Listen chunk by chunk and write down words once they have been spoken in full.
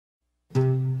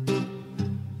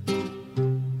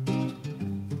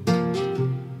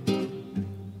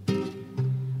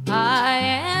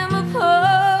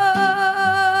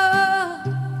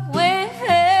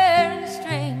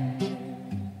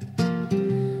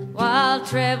while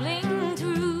traveling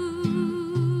through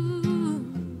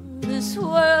this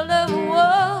world of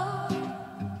woe.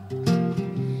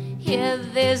 Here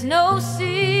there's no sickness,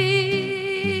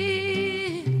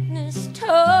 toil,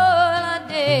 or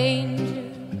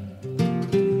danger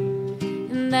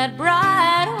in that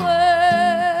bright world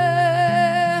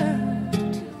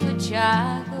to which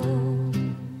I go.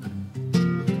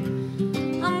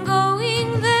 I'm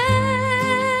going there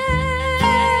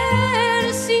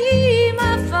to see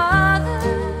my Father.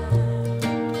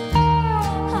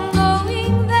 I'm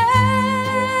going there,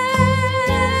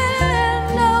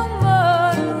 no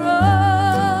more to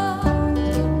roam.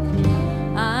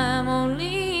 I'm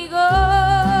only going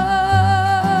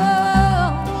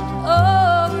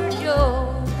over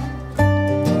Jordan.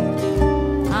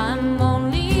 I'm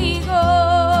only going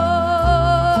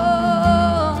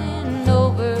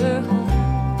over home.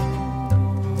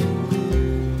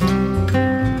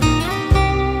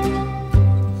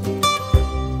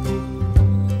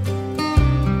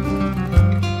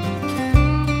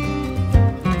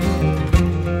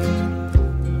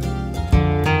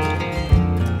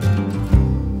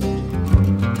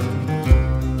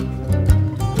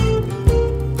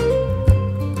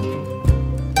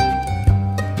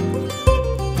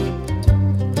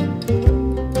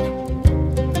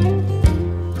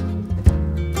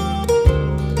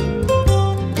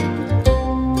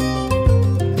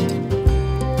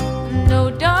 No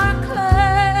dark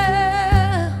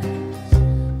clouds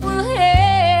will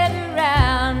head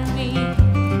around me.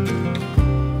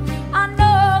 I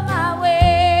know my way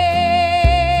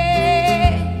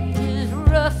is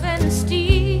rough and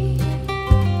steep,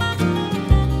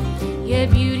 yet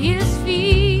beauty is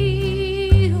feet.